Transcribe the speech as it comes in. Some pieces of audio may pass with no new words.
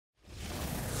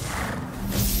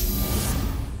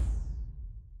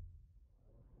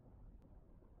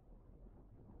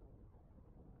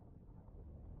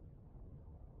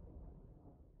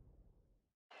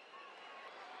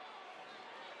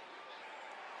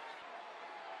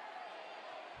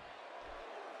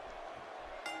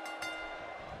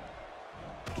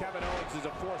Kevin Owens is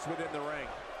a force within the ring.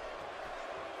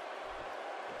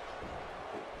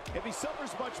 If he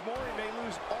suffers much more, he may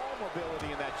lose all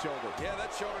mobility in that shoulder. Yeah,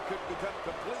 that shoulder could become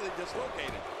completely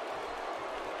dislocated.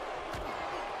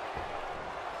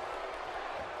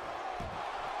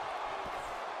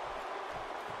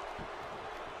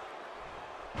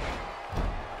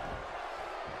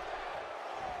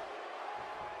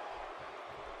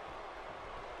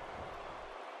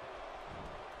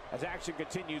 As action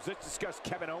continues, let's discuss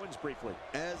Kevin Owens briefly.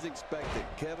 As expected,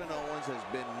 Kevin Owens has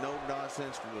been no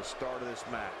nonsense from the start of this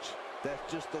match.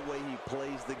 That's just the way he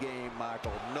plays the game,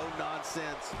 Michael. No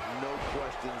nonsense, no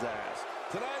questions asked.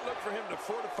 Tonight, look for him to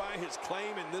fortify his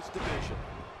claim in this division.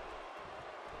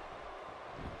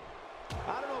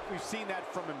 I don't know if we've seen that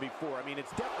from him before. I mean,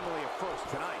 it's definitely a first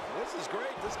tonight. This is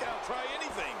great. This guy will try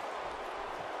anything.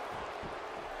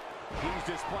 He's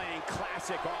displaying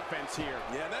classic offense here.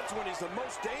 Yeah, that's when he's the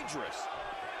most dangerous.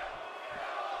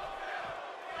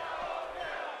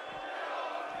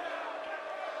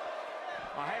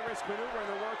 A high-risk maneuver in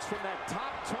the works from that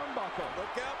top turnbuckle.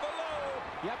 Look out below.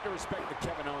 You have to respect that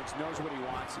Kevin Owens knows what he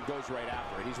wants and goes right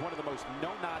after it. He's one of the most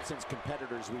no-nonsense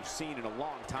competitors we've seen in a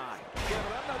long time. Yeah,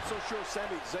 but I'm not so sure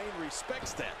Sami Zayn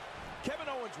respects that. Kevin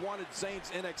Owens wanted Zayn's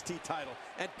NXT title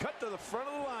and cut to the front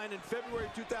of the line in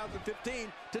February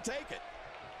 2015 to take it.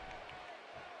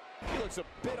 He looks a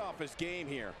bit off his game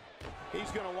here.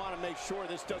 He's going to want to make sure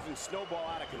this doesn't snowball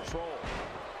out of control.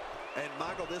 And,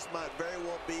 Michael, this might very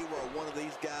well be where one of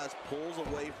these guys pulls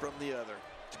away from the other.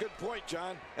 It's a good point,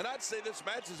 John. And I'd say this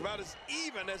match is about as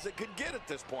even as it could get at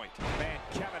this point. Man,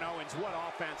 Kevin Owens, what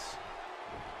offense.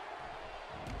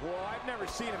 Well, I've never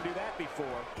seen him do that before.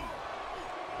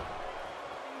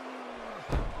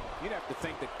 You'd have to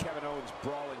think that Kevin Owens'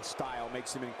 brawling style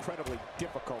makes him incredibly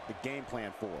difficult to game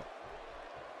plan for.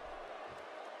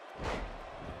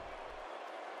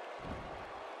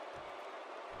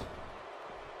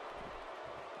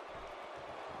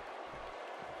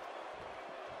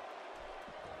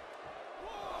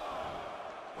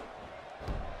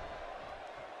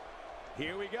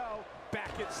 Here we go,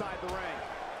 back inside the ring.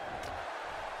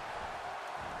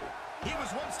 He was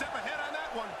one step ahead on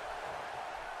that one.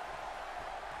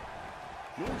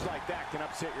 Moves like that can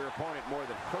upset your opponent more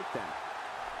than hurt them.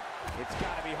 It's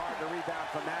got to be hard to rebound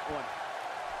from that one.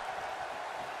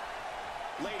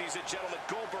 Ladies and gentlemen,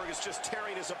 Goldberg is just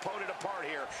tearing his opponent apart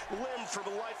here. Limb for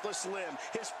the lifeless limb.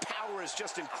 His power is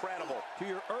just incredible. To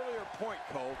your earlier point,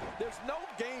 Cole, there's no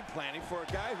game planning for a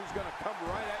guy who's going to come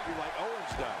right at you like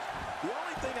Owens does. The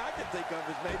only thing I can think of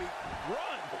is maybe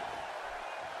run.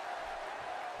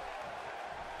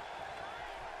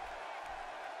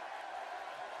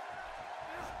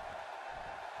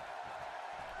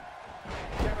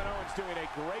 Kevin Owens doing a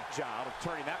great job of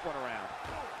turning that one around.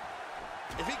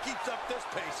 If he keeps up this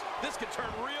pace, this could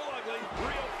turn real ugly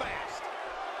real fast.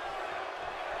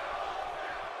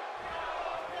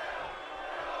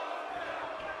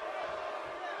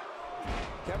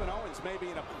 Kevin Owens may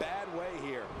be in a bad way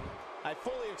here. I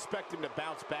fully expect him to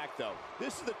bounce back, though.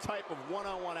 This is the type of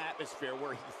one-on-one atmosphere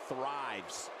where he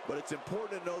thrives. But it's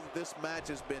important to know that this match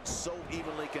has been so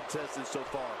evenly contested so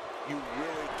far. You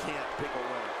really can't pick a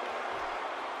winner.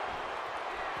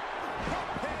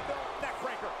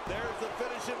 There's the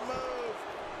finishing move.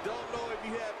 Don't know if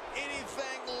you have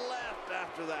anything left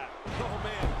after that. Oh,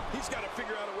 man, he's got to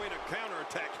figure out a way to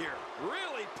counterattack here.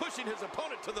 Really pushing his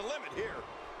opponent to the limit here.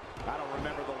 I don't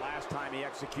remember the last time he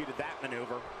executed that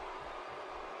maneuver.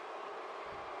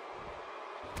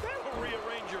 That'll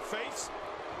rearrange your face.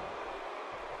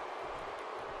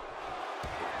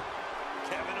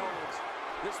 Kevin Owens.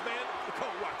 This man,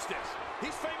 Cole, watch this.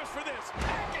 He's famous for this.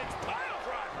 Package pile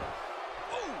driver.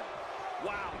 Ooh.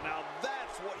 Wow, now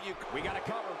that's what you... We got to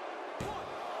cover. 1,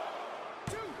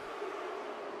 2.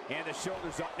 And the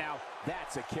shoulder's up now.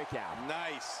 That's a kick out.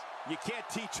 Nice. You can't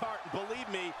teach heart, and believe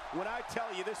me when I tell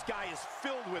you this guy is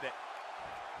filled with it.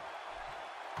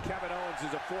 Kevin Owens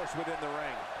is a force within the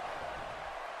ring.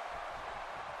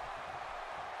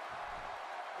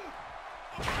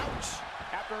 Ouch!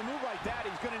 After a move like that,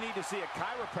 he's going to need to see a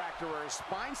chiropractor or a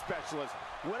spine specialist,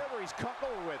 whatever he's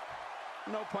comfortable with.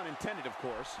 No pun intended, of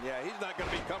course. Yeah, he's not going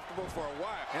to be comfortable for a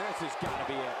while. And this has got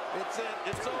to be it. It's it.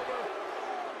 It's over.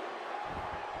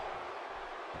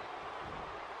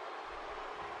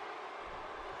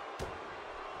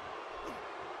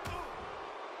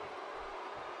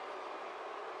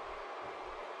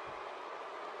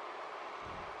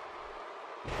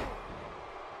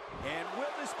 And will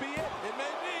this be it? It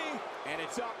may be. And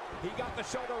it's up. He got the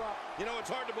shoulder up. You know, it's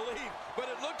hard to believe, but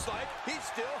it looks like he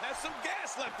still has some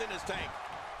gas left in his tank.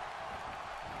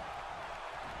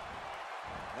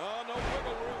 Oh, no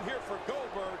wiggle room here for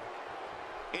Goldberg.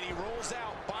 And he rolls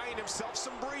out, buying himself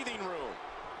some breathing room.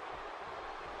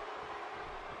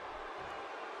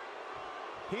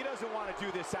 He doesn't want to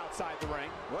do this outside the ring.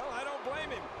 Well, I don't blame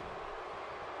him.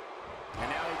 And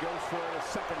now he goes for it a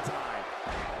second time.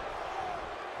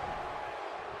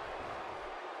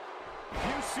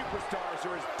 Few superstars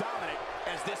are as dominant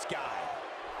as this guy.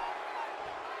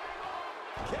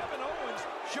 Kevin Owens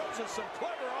shows us some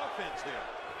clever offense here.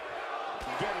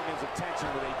 Getting his attention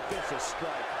with a vicious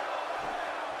strike.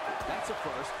 That's a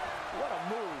first. What a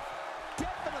move.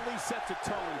 Definitely sets a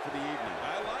tone for the evening.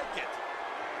 I like it.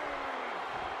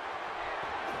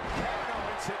 Kevin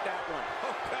Owens hit that one.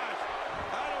 Oh, gosh.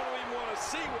 I don't even want to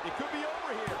see what It could be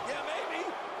over here. Yeah, maybe.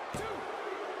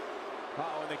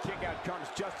 Oh, and the kick out comes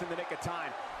just in the nick of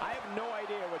time. I have no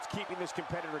idea what's keeping this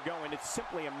competitor going. It's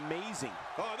simply amazing.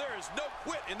 Oh, there is no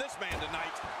quit in this man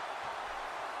tonight.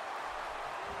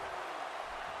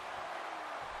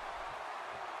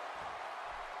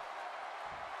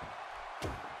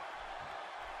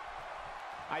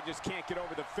 I just can't get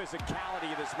over the physicality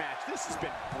of this match. This has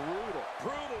been brutal.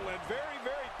 Brutal and very,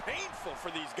 very painful for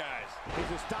these guys.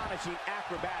 His astonishing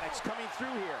acrobatics coming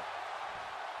through here.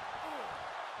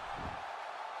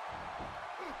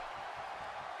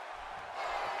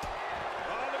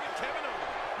 Oh, look at Kevin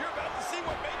Owens. You're about to see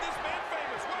what made this man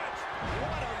famous. Watch.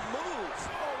 What a move.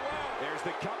 Oh, wow. There's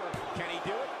the cover. Can he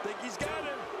do it? Think he's got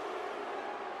him.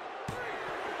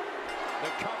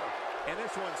 The cover. And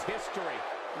this one's history.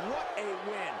 What a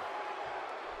win.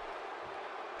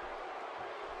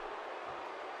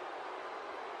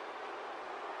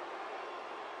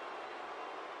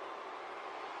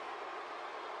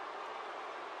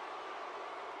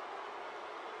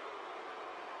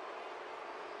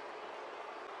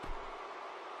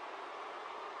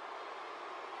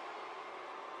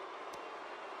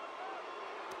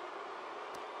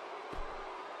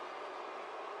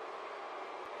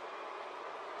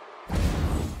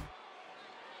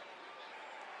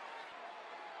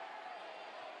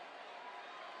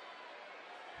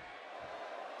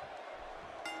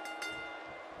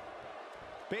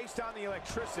 Based on the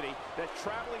electricity that's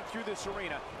traveling through this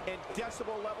arena and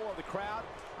decibel level of the crowd,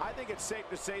 I think it's safe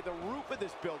to say the roof of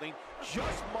this building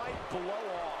just might blow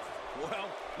off. Well,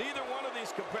 neither one of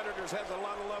these competitors has a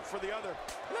lot of love for the other.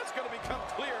 And that's going to become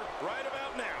clear right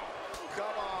about now.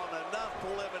 Come on, enough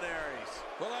preliminaries.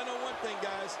 Well, I know one thing,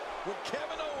 guys. When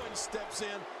Kevin Owens steps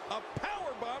in, a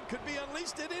powerbomb could be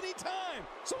unleashed at any time.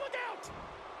 So look out!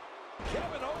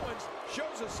 Kevin Owens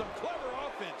shows us some clever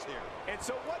offense here. And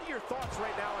so what are your thoughts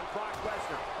right now on Brock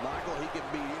Lesnar? Michael, he can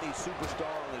beat any superstar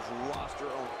on his roster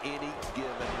on any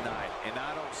given night. And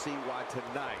I don't see why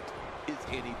tonight is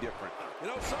any different. You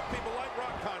know, some people like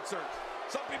rock concerts.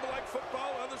 Some people like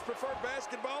football. Others prefer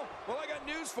basketball. Well, I got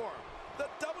news for them. The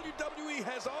WWE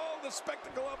has all the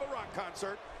spectacle of a rock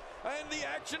concert and the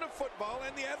action of football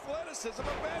and the athleticism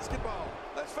of basketball.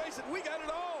 Let's face it, we got it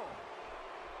all.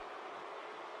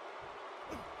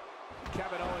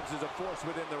 Kevin Owens is a force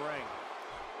within the ring.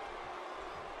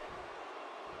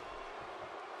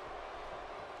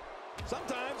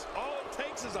 Sometimes all it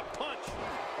takes is a punch,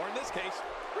 or in this case,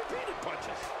 repeated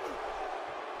punches.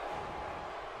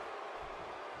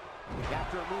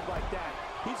 After a move like that,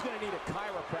 he's going to need a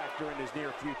chiropractor in his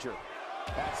near future.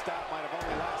 That stop might have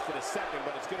only lasted a second,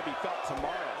 but it's going to be felt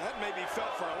tomorrow. That may be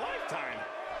felt for a lifetime.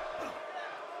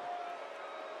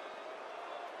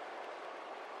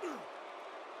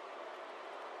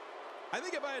 I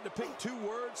think if I had to pick two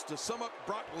words to sum up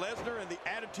Brock Lesnar and the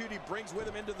attitude he brings with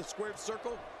him into the squared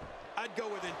circle, I'd go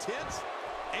with intense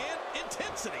and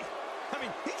intensity. I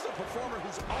mean, he's a performer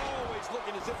who's always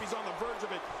looking as if he's on the verge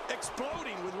of it,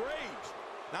 exploding with rage.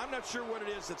 Now, I'm not sure what it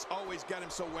is that's always got him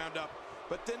so wound up,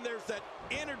 but then there's that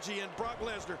energy in Brock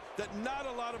Lesnar that not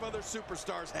a lot of other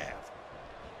superstars have.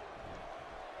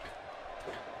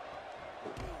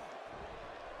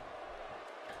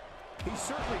 He's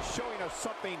certainly showing us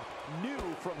something new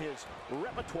from his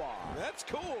repertoire. That's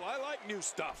cool. I like new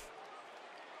stuff.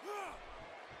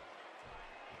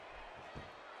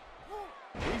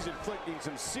 He's inflicting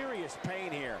some serious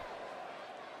pain here.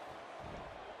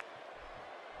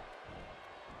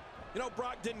 You know,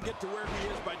 Brock didn't get to where he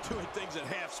is by doing things at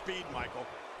half speed, Michael.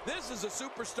 This is a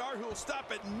superstar who will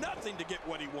stop at nothing to get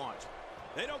what he wants.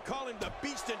 They don't call him the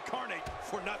Beast Incarnate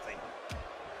for nothing.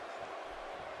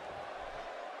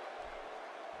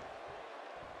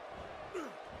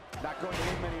 Not going to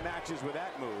win many matches with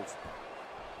that move.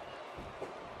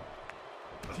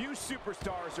 Few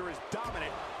superstars are as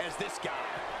dominant as this guy.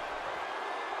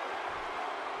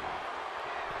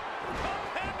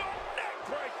 Handle neck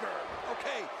breaker.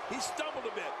 Okay, he stumbled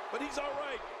a bit, but he's all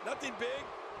right. Nothing big,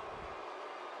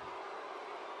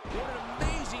 What an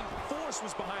amazing force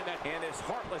was behind that. And his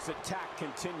heartless attack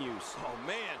continues. Oh,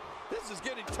 man, this is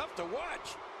getting tough to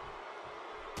watch.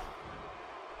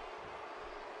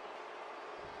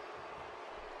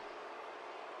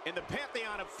 In the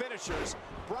pantheon of finishers,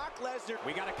 Brock Lesnar.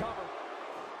 We got to cover.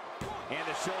 And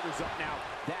the shoulders up now.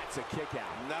 That's a kick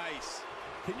out. Nice.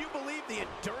 Can you believe the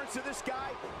endurance of this guy?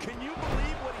 Can you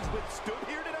believe what he's withstood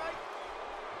here tonight?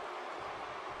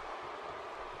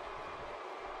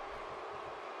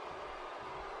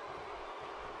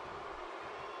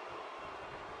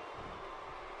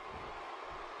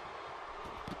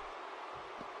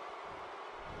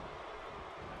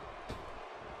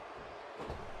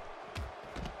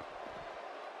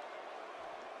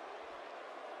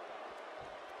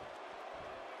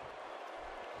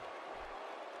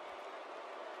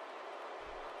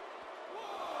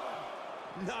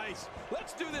 Nice.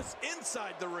 Let's do this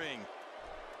inside the ring.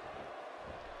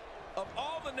 Of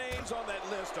all the names on that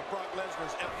list of Brock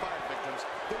Lesnar's F5 victims,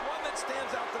 the one that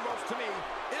stands out the most to me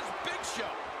is Big Show.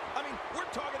 I mean, we're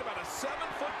talking about a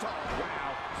 7-foot tall.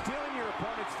 Wow. Stealing your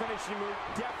opponent's finishing move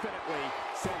definitely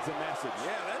sends a message.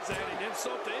 Yeah, that's adding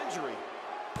insult to injury.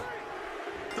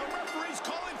 The referee's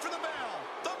calling for the bell.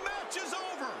 The match is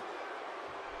over.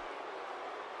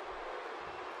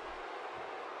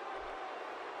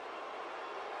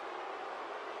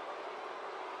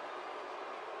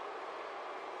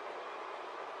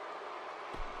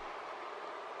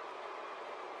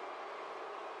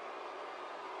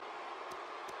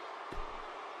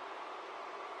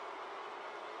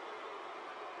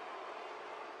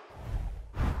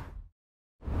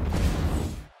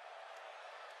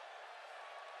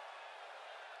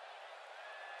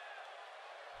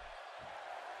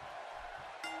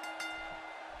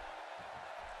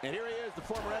 And here he is, the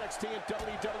former NXT and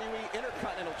WWE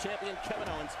Intercontinental Champion, Kevin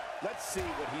Owens. Let's see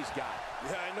what he's got.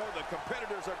 Yeah, I know the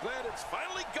competitors are glad it's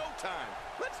finally go time.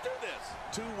 Let's do this.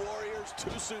 2 warriors,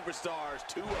 2 superstars,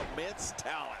 2 immense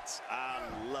talents. I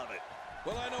love it.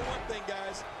 Well, I know one thing,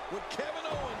 guys. When Kevin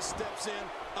Owens steps in,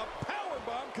 a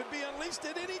powerbomb could be unleashed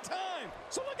at any time.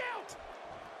 So look out!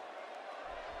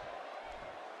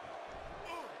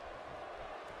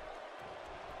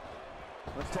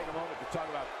 Let's take a moment to talk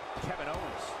about Kevin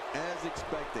Owens. As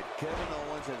expected, Kevin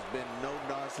Owens has been no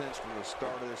nonsense from the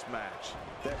start of this match.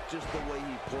 That's just the way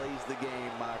he plays the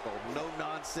game, Michael. No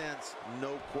nonsense,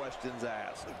 no questions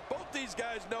asked. Both these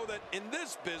guys know that in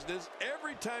this business,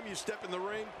 every time you step in the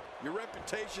ring, your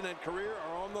reputation and career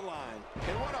are on the line.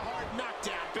 And what a hard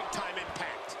knockdown, big-time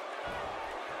impact.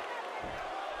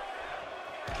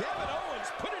 Kevin Owens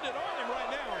putting it on him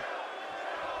right now.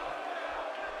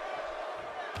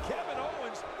 Kevin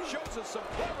Owens shows us some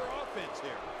clever offense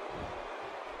here.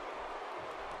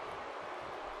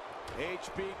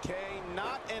 HBK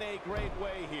not in a great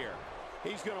way here.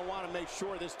 He's going to want to make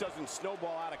sure this doesn't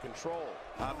snowball out of control.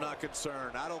 I'm not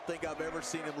concerned. I don't think I've ever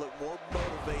seen him look more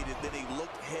motivated than he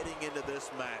looked heading into this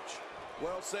match.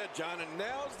 Well said, John, and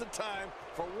now's the time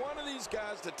for one of these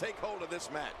guys to take hold of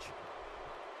this match.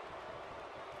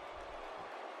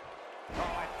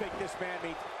 Oh, I think this man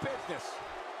means business.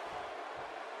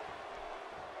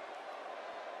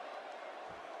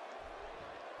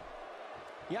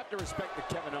 You have to respect that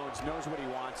Kevin Owens knows what he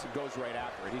wants and goes right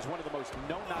after it. He's one of the most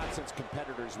no-nonsense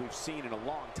competitors we've seen in a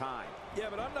long time. Yeah,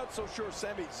 but I'm not so sure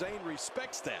Sami Zayn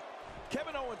respects that.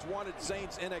 Kevin Owens wanted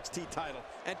Zayn's NXT title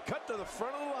and cut to the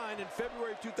front of the line in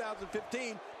February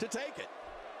 2015 to take it.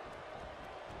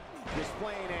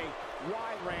 Displaying a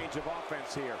wide range of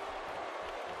offense here.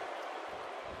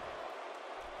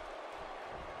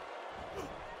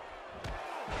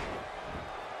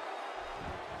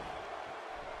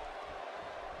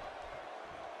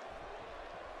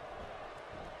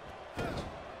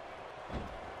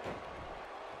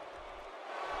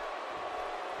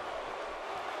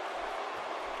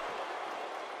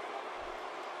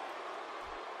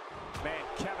 Man,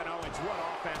 Kevin Owens, what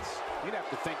offense. You'd have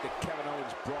to think that Kevin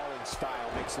Owens' brawling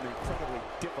style makes him incredibly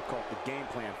difficult to game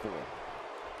plan for.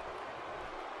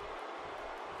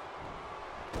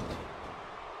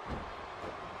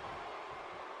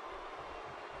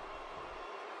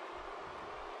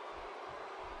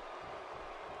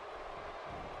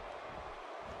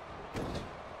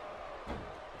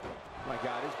 My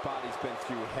God, his body's been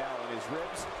through hell, and his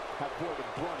ribs have bore the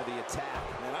brunt of the attack.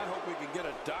 And I hope we can get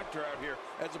a doctor out here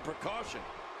as a precaution.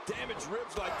 Damaged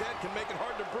ribs like that can make it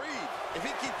hard to breathe. If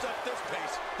he keeps up this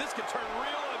pace, this could turn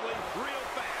real ugly real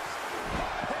fast.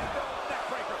 Head goes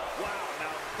neckbreaker. Wow,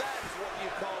 now that's what you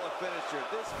call a finisher.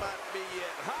 This might be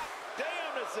it. Hot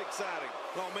damn, does That's exciting.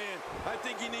 Oh, man, I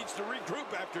think he needs to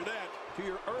regroup after that. To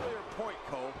your earlier point,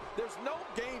 Cole, there's no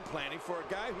game planning for a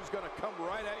guy who's going to come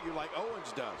right at you like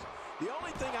Owens does. The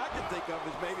only thing I can think of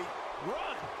is maybe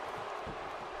run.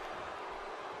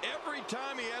 Every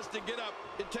time he has to get up,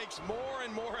 it takes more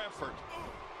and more effort.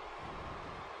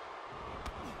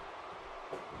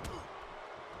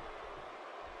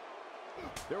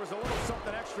 There was a little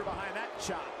something extra behind that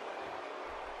chop.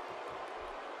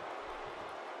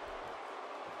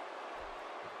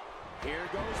 Here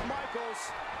goes Michaels.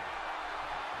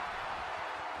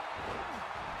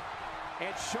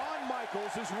 And Shawn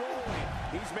Michaels is rolling.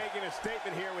 He's making a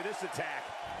statement here with this attack.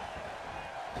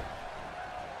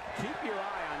 Keep your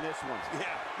eye on this one. Yeah,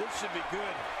 this should be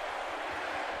good.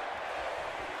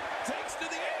 Takes to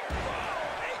the air.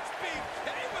 Whoa, HBK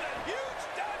with a huge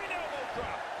diving elbow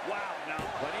drop. Wow, now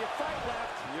plenty of fight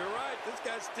left. You're right, this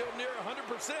guy's still near 100%.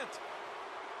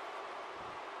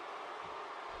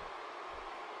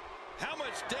 How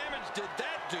much damage did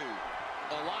that do?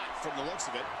 A lot from the looks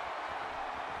of it.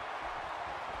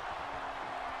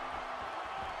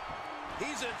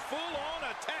 He's in full-on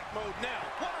attack mode now.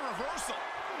 What a reversal.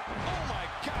 Oh, my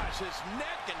gosh, his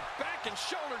neck and back and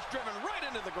shoulders driven right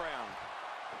into the ground.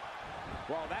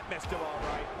 Well, that missed him all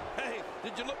right. Hey,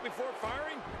 did you look before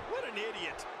firing? What an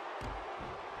idiot.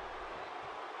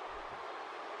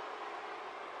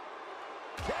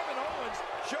 Kevin Owens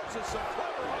shows us some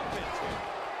clever offense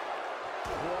here.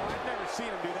 Well, I've never seen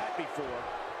him do that before.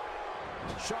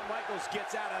 Shawn Michaels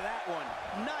gets out of that one.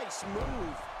 Nice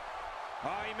move.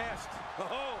 Oh, he missed.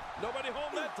 Oh, nobody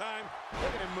home that time.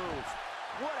 Look at him move.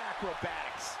 What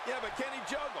acrobatics. Yeah, but can he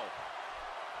juggle?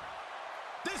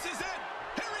 This is it.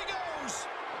 Here he goes.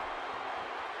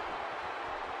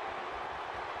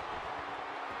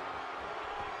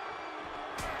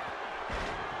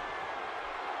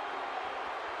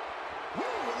 Woo,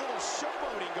 a little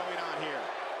showboating going on here.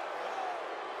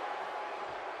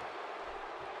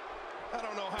 I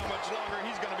don't know how much longer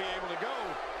he's going to be able to go.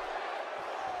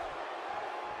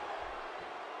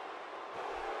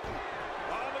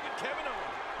 Oh, look at Kevin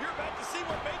Owens. You're about to see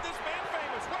what made this man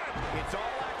famous. What? It's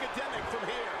all academic from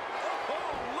here.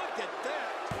 Oh, look at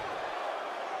that.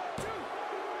 2,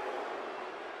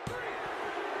 3.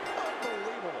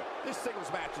 Unbelievable. This singles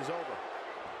match is over.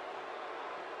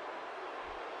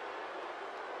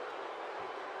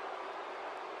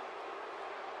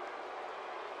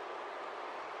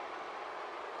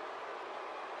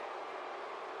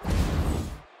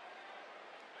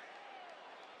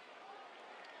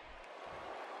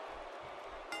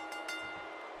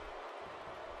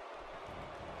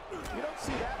 You don't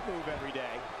see that move every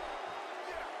day.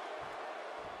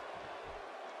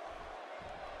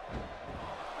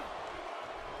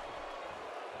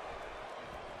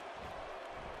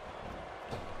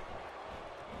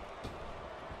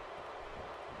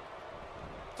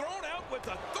 Thrown out with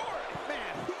authority.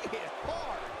 Man, he hit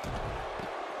hard.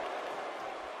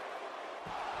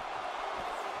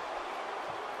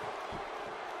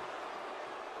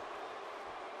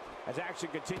 As action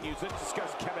continues, let's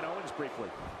discuss Kevin Owens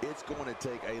briefly. It's going to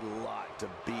take a lot to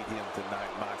beat him tonight,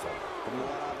 Michael. From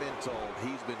what I've been told,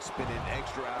 he's been spending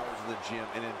extra hours in the gym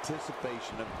in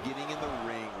anticipation of getting in the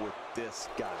ring with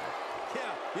this guy.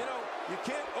 Yeah, you know, you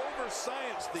can't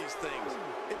over-science these things.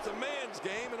 It's a man's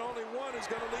game, and only one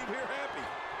is going to leave here happy.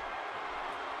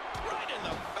 Right in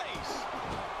the face.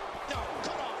 No,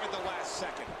 cut off at the last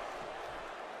second.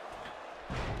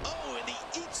 Oh, and he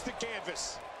eats the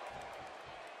canvas.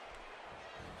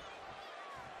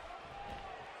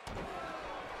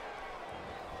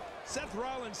 Seth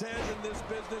Rollins has in this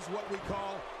business what we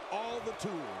call all the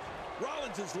tools.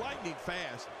 Rollins is lightning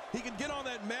fast. He can get on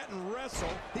that mat and wrestle.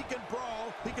 He can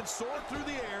brawl. He can soar through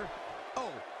the air.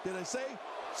 Oh, did I say?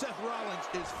 Seth Rollins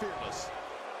is fearless.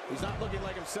 He's not looking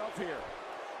like himself here.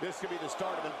 This could be the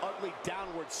start of an ugly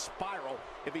downward spiral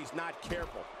if he's not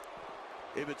careful.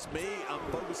 If it's me, I'm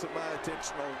focusing my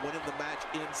attention on winning the match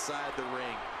inside the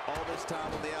ring. All this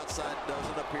time on the outside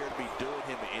doesn't appear to be doing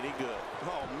him any good.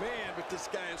 Oh, man, but this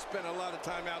guy has spent a lot of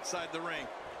time outside the ring.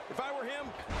 If I were him,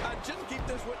 I'd just keep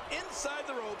this one inside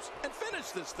the ropes and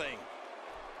finish this thing.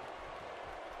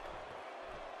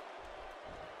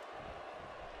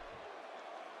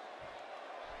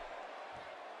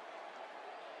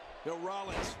 You know,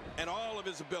 Rollins and all of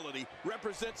his ability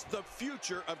represents the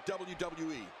future of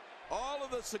WWE. All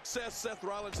of the success Seth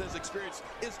Rollins has experienced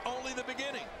is only the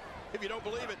beginning. If you don't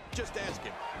believe it, just ask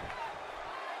him.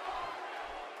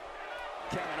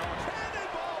 Kevin Owens.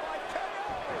 Cannonball by KO!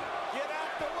 Get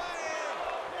out the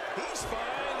way! He's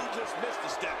fine. He just missed a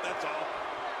step, that's all.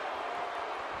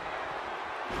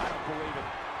 I don't believe it.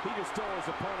 He just stole his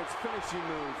opponent's finishing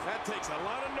move. That takes a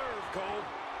lot of nerve, Cole.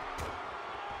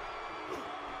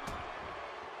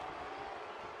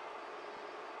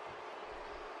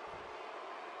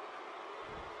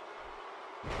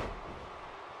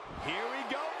 Here we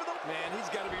go for the... Man, he's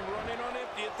got to be running on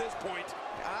empty at this point.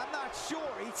 I'm not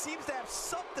sure. He seems to have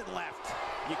something left.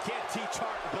 You can't teach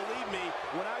heart. Believe me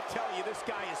when I tell you this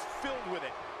guy is filled with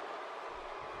it.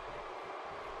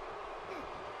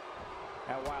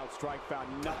 That wild strike found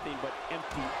nothing but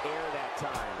empty air that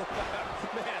time.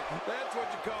 Man, that's what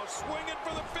you call swinging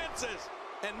for the fences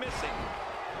and missing.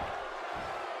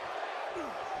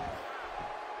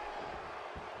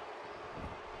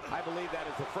 I believe that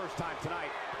is the first time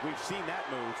tonight we've seen that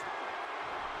move.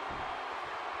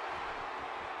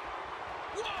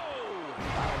 Whoa!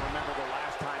 I don't remember the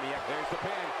last time he... There's the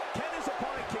pin. Can his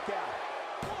opponent kick out?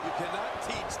 You cannot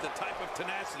teach the type of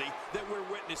tenacity that we're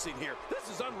witnessing here. This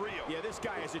is unreal. Yeah, this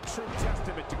guy is a true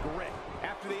testament to grit.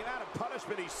 After the amount of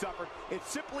punishment he suffered, it's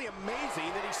simply amazing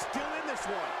that he's still in this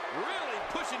one. Really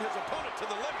pushing his opponent to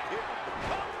the limit here.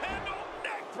 Top handle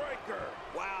neck breaker.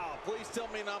 Wow, please tell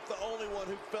me I'm not the only one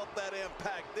who felt that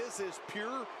impact. This is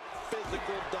pure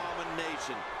physical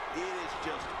domination. It is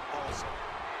just awesome.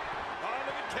 Oh,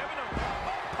 look at Kevin.